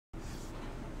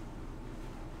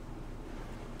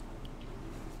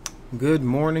Good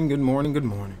morning, good morning, good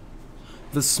morning.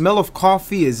 The smell of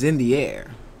coffee is in the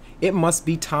air. It must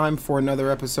be time for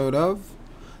another episode of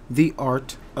The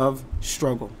Art of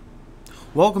Struggle.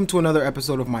 Welcome to another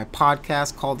episode of my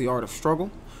podcast called The Art of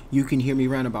Struggle. You can hear me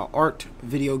rant about art,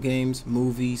 video games,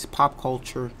 movies, pop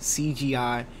culture,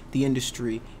 CGI, the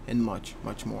industry, and much,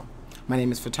 much more. My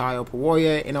name is Fatayo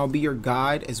Pawoye, and I'll be your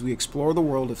guide as we explore the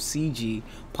world of CG,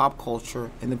 pop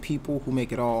culture, and the people who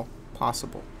make it all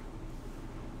possible.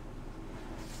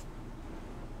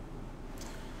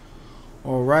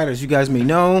 Alright, as you guys may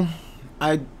know,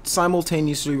 I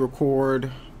simultaneously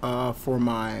record for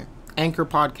my Anchor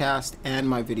podcast and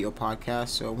my video podcast.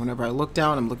 So whenever I look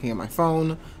down, I'm looking at my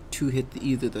phone to hit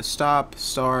either the stop,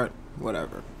 start,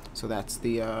 whatever. So that's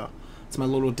it's my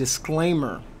little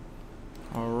disclaimer.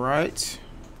 Alright.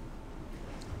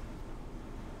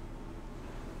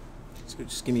 So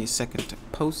just give me a second to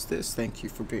post this. Thank you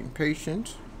for being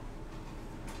patient.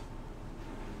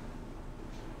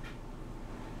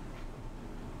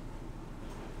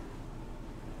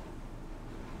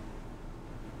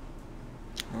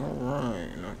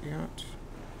 Alright, not yet.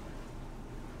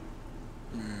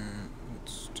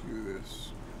 Let's do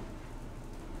this.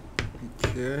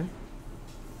 Okay.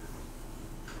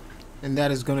 And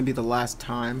that is going to be the last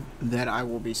time that I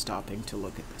will be stopping to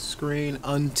look at the screen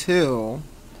until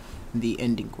the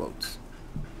ending quotes.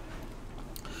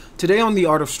 Today on The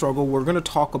Art of Struggle, we're going to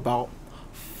talk about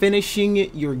finishing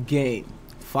your game.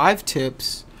 5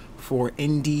 tips for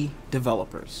indie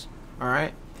developers.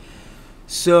 Alright?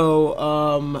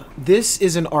 So, this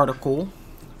is an article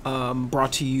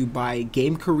brought to you by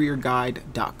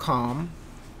GameCareerGuide.com.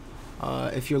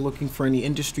 If you're looking for any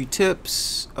industry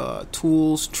tips,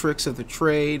 tools, tricks of the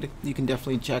trade, you can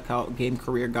definitely check out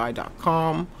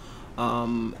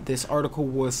GameCareerGuide.com. This article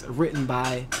was written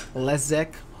by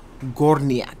Leszek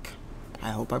Górniak.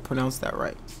 I hope I pronounced that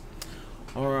right.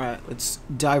 Alright, let's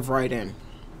dive right in.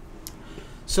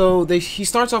 So, he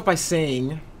starts off by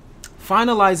saying,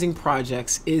 finalizing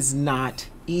projects is not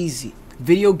easy.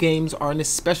 Video games are an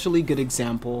especially good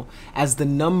example, as the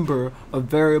number of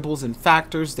variables and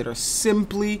factors that are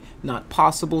simply not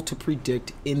possible to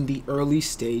predict in the early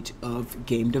stage of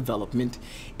game development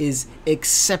is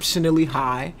exceptionally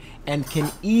high and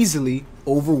can easily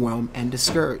overwhelm and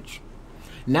discourage.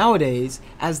 Nowadays,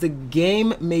 as the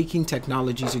game-making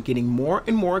technologies are getting more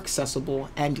and more accessible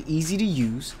and easy to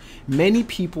use, many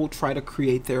people try to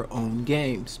create their own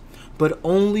games, but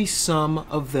only some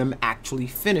of them actually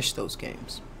finish those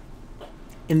games.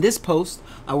 In this post,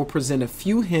 I will present a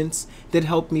few hints that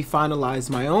helped me finalize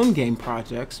my own game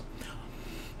projects.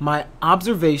 My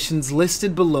observations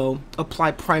listed below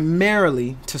apply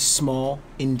primarily to small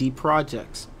indie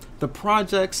projects, the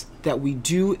projects that we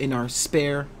do in our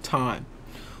spare time,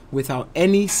 without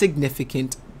any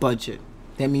significant budget.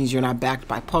 That means you're not backed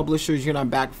by publishers, you're not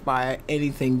backed by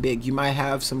anything big. You might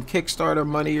have some Kickstarter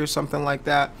money or something like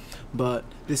that, but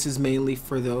this is mainly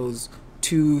for those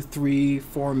 2, 3,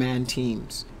 4-man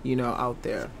teams, you know, out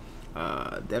there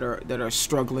that are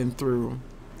struggling through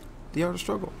the art of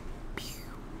struggle.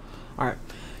 All right.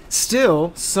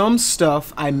 Still, some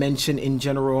stuff I mention in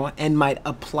general and might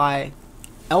apply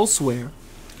elsewhere.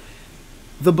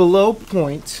 The below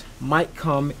point might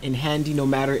come in handy no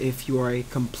matter if you are a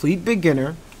complete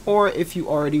beginner or if you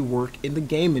already work in the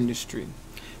game industry.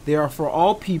 They are for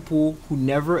all people who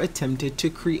never attempted to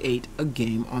create a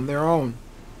game on their own.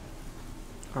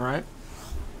 Alright?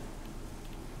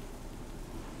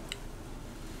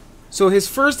 So his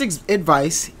first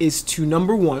advice is to,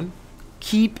 number 1,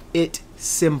 keep it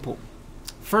simple.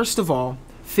 First of all,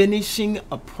 finishing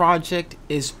a project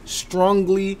is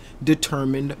strongly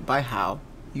determined by how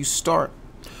you start.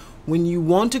 When you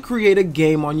want to create a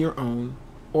game on your own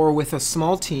or with a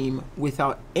small team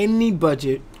without any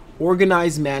budget,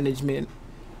 organized management,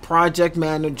 project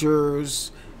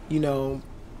managers, you know,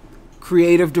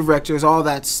 creative directors, all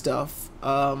that stuff,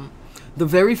 the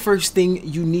very first thing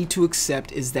you need to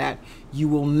accept is that you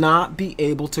will not be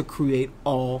able to create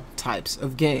all types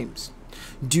of games.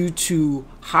 Due to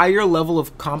higher level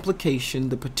of complication,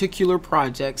 the particular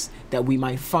projects that we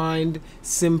might find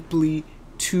simply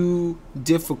too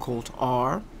difficult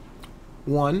are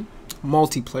 1.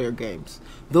 Multiplayer games.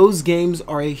 Those games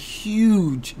are a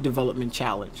huge development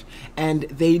challenge, and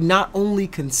they not only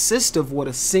consist of what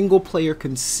a single player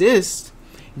consists,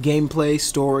 gameplay,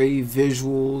 story,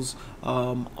 visuals,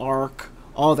 arc,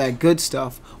 all that good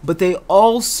stuff, but they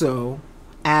also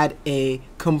add a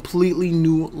completely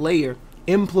new layer,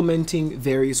 implementing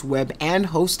various web and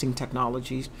hosting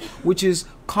technologies, which is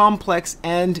complex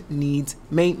and needs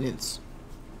maintenance.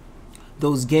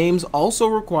 Those games also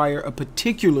require a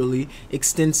particularly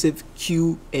extensive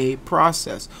QA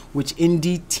process, which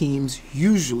indie teams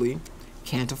usually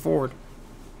can't afford.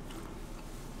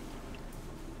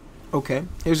 Okay,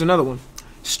 here's another one.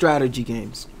 Strategy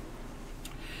games.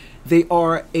 They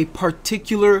are a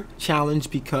particular challenge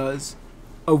because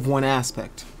of one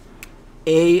aspect: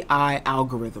 AI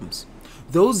algorithms.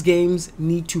 Those games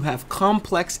need to have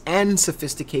complex and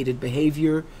sophisticated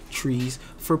behavior trees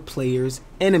for players'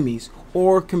 enemies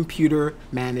or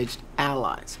computer-managed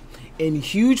allies. In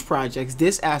huge projects,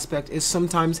 this aspect is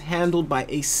sometimes handled by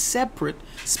a separate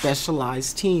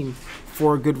specialized team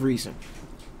for a good reason.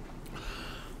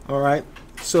 All right,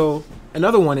 so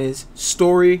another one is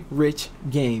story-rich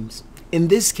games. In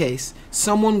this case,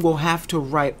 someone will have to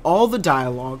write all the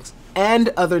dialogues and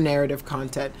other narrative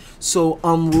content. So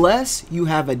unless you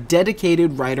have a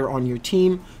dedicated writer on your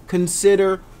team,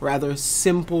 consider rather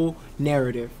simple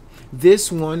narrative.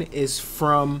 This one is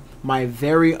from my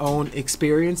very own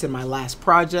experience in my last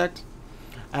project,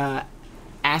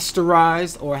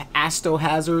 Asterized or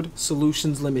Astohazard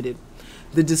Solutions Limited.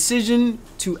 The decision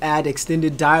to add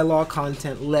extended dialogue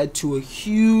content led to a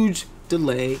huge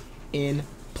delay in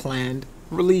planned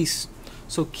release.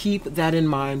 So keep that in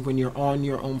mind when you're on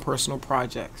your own personal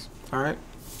projects. All right.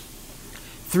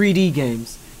 3D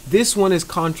games. This one is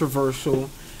controversial,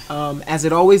 as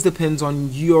it always depends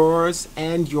on yours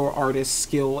and your artist's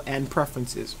skill and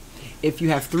preferences. If you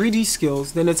have 3D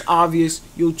skills, then it's obvious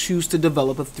you'll choose to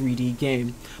develop a 3D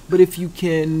game. But if you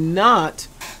cannot,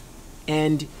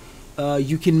 and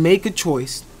you can make a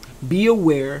choice, be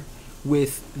aware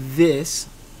with this,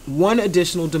 one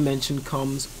additional dimension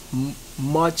comes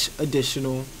much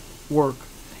additional work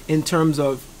in terms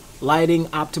of lighting,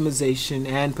 optimization,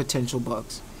 and potential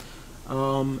bugs.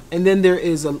 And then there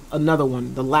is another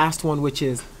one, the last one, which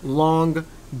is long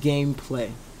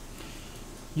gameplay.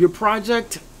 Your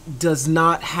project does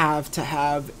not have to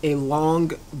have a long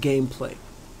gameplay.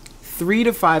 3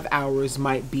 to 5 hours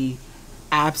might be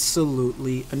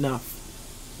absolutely enough.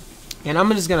 And I'm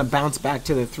just going to bounce back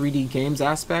to the 3D games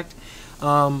aspect.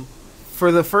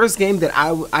 For the first game that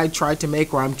I tried to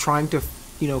make, or I'm trying to,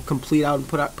 complete out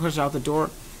and push out the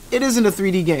door, it isn't a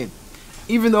 3D game.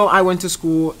 Even though I went to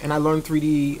school and I learned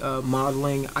 3D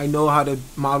modeling, I know how to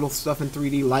model stuff in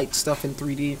 3D, light stuff in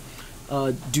 3D,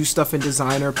 do stuff in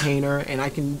Designer, Painter, and I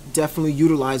can definitely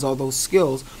utilize all those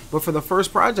skills. But for the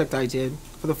first project I did,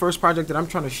 for the first project that I'm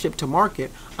trying to ship to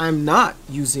market, I'm not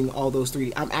using all those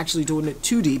 3D. I'm actually doing it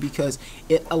 2D because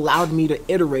it allowed me to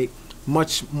iterate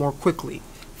much more quickly.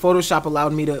 Photoshop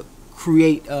allowed me to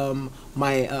create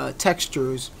my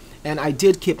textures, and I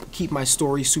did keep my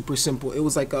story super simple. It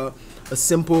was like a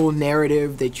simple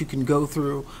narrative that you can go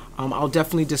through. I'll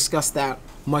definitely discuss that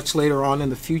much later on in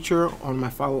the future on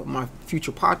my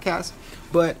future podcast.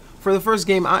 But for the first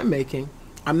game I'm making,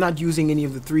 I'm not using any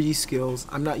of the 3D skills.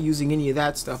 I'm not using any of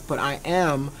that stuff, but I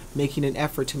am making an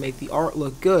effort to make the art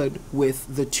look good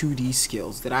with the 2D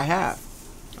skills that I have.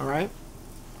 All right.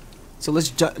 So let's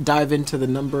dive into the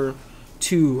number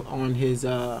 2 on his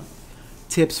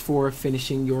tips for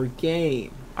finishing your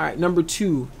game. All right, number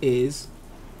 2 is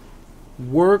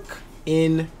work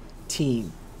in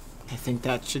team. I think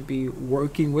that should be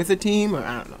working with a team, or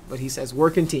I don't know, but he says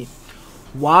work in team.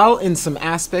 While in some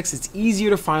aspects it's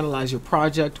easier to finalize your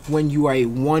project when you are a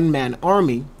one-man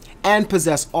army and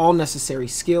possess all necessary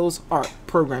skills, art,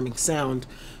 programming, sound,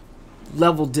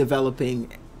 level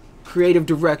developing, creative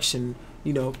direction,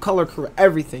 color,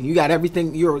 everything. You got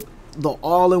everything. You're the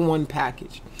all-in-one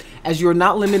package. As you're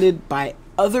not limited by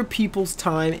other people's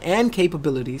time and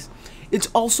capabilities, it's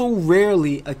also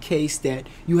rarely a case that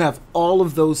you have all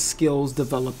of those skills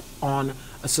developed on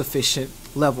a sufficient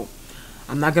level.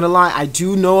 I'm not gonna lie, I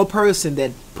do know a person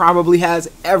that probably has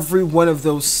every one of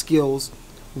those skills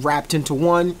wrapped into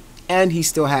one, and he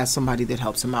still has somebody that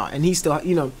helps him out. And he still,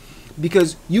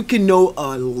 because you can know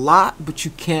a lot, but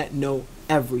you can't know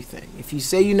everything. If you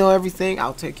say you know everything,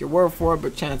 I'll take your word for it,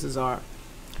 but chances are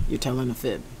you're telling a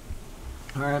fib.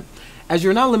 All right. As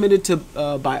you're not limited to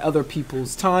by other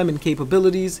people's time and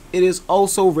capabilities, it is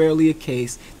also rarely a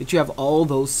case that you have all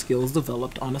those skills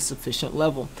developed on a sufficient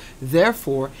level.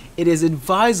 Therefore, it is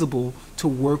advisable to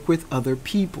work with other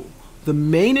people. The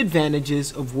main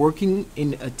advantages of working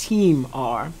in a team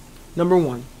are, number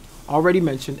 1, already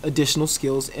mentioned, additional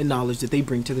skills and knowledge that they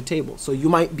bring to the table. So you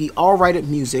might be all right at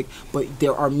music, but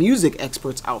there are music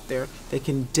experts out there that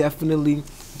can definitely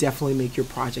make your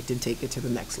project and take it to the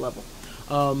next level.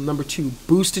 Number 2,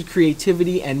 boosted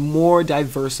creativity and more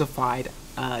diversified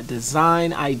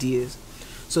design ideas.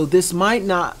 So this might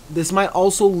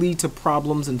also lead to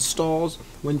problems and stalls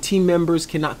when team members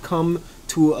cannot come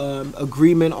to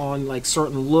agreement on like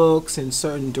certain looks and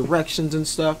certain directions and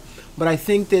stuff. But I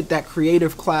think that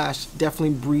creative clash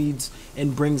definitely breeds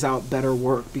and brings out better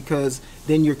work, because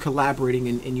then you're collaborating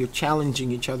and you're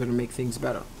challenging each other to make things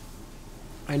better.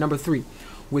 All right, number 3.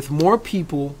 With more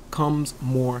people comes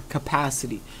more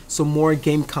capacity, so more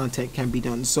game content can be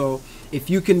done. So if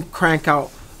you can crank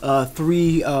out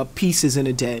 3 pieces in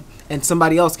a day, and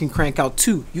somebody else can crank out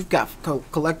 2, you've got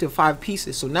collective 5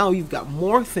 pieces. So now you've got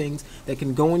more things that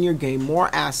can go in your game, more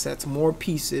assets, more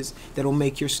pieces that'll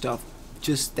make your stuff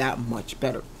just that much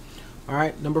better. All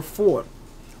right, number 4,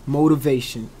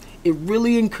 motivation. It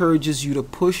really encourages you to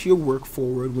push your work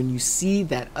forward when you see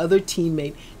that other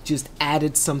teammate just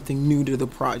added something new to the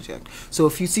project. So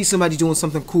if you see somebody doing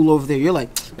something cool over there, you're like,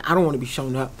 I don't want to be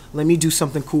shown up. Let me do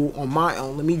something cool on my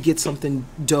own. Let me get something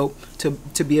dope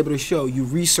to be able to show. You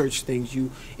research things.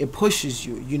 It pushes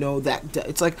you. You know, that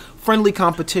it's like friendly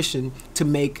competition to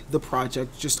make the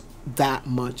project just that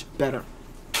much better.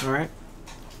 All right.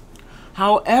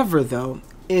 However, though,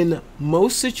 in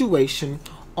most situations,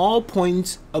 all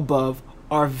points above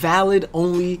are valid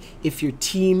only if your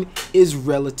team is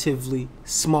relatively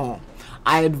small.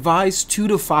 I advise 2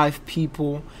 to 5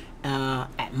 people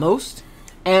at most,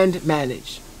 and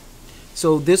manage.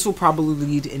 So this will probably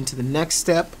lead into the next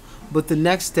step, but the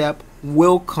next step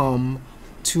will come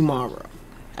tomorrow,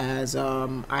 as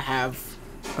I have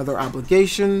other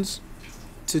obligations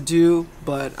to do,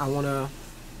 but I want to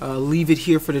leave it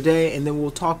here for today, and then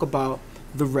we'll talk about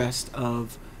the rest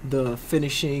of the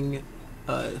finishing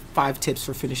 5 tips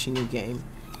for finishing your game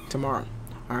tomorrow.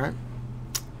 All right,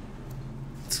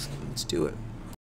 let's do it.